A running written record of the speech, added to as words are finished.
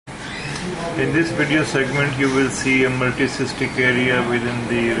In this video segment, you will see a multicystic area within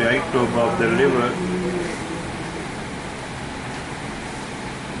the right lobe of the liver.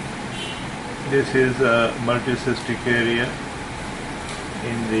 This is a multicystic area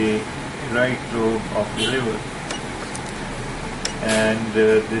in the right lobe of the liver, and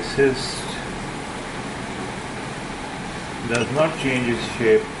the cyst does not change its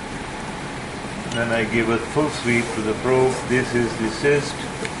shape when I give a full sweep to the probe. This is the cyst,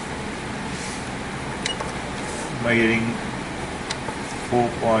 measuring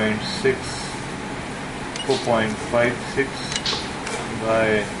 4.56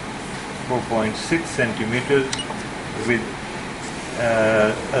 by 4.6 centimeters with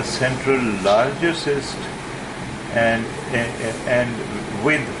a central larger cyst and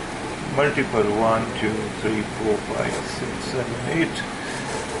with multiple 1, 2, 3, 4, 5, 6, 7, 8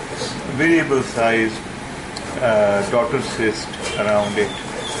 variable size daughter cyst around it.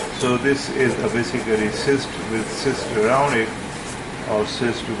 So this is a basically cyst with cyst around it, or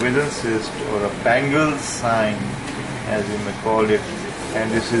cyst within cyst, or a bangle sign as you may call it,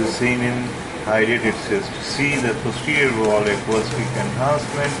 and this is seen in hydatid cyst. See the posterior wall acoustic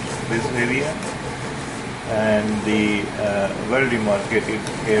enhancement, this area, and the well demarcated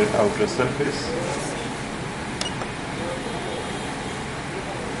hair outer surface.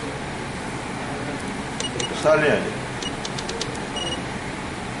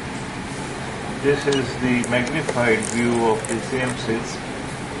 This is the magnified view of the same cyst.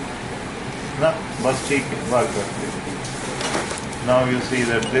 Now you see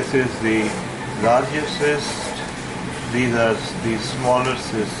that this is the larger cyst, these are the smaller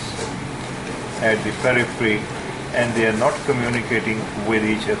cysts at the periphery, and they are not communicating with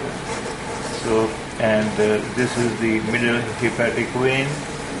each other. So, and this is the middle hepatic vein.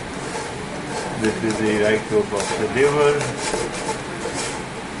 This is the right lobe of the liver.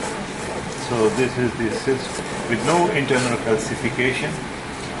 So this is the cyst with no internal calcification,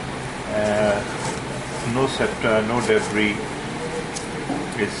 no septa, no debris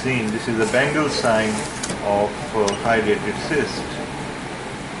is seen. This is a bangle sign of hydatid cyst.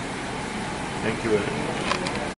 Thank you very much.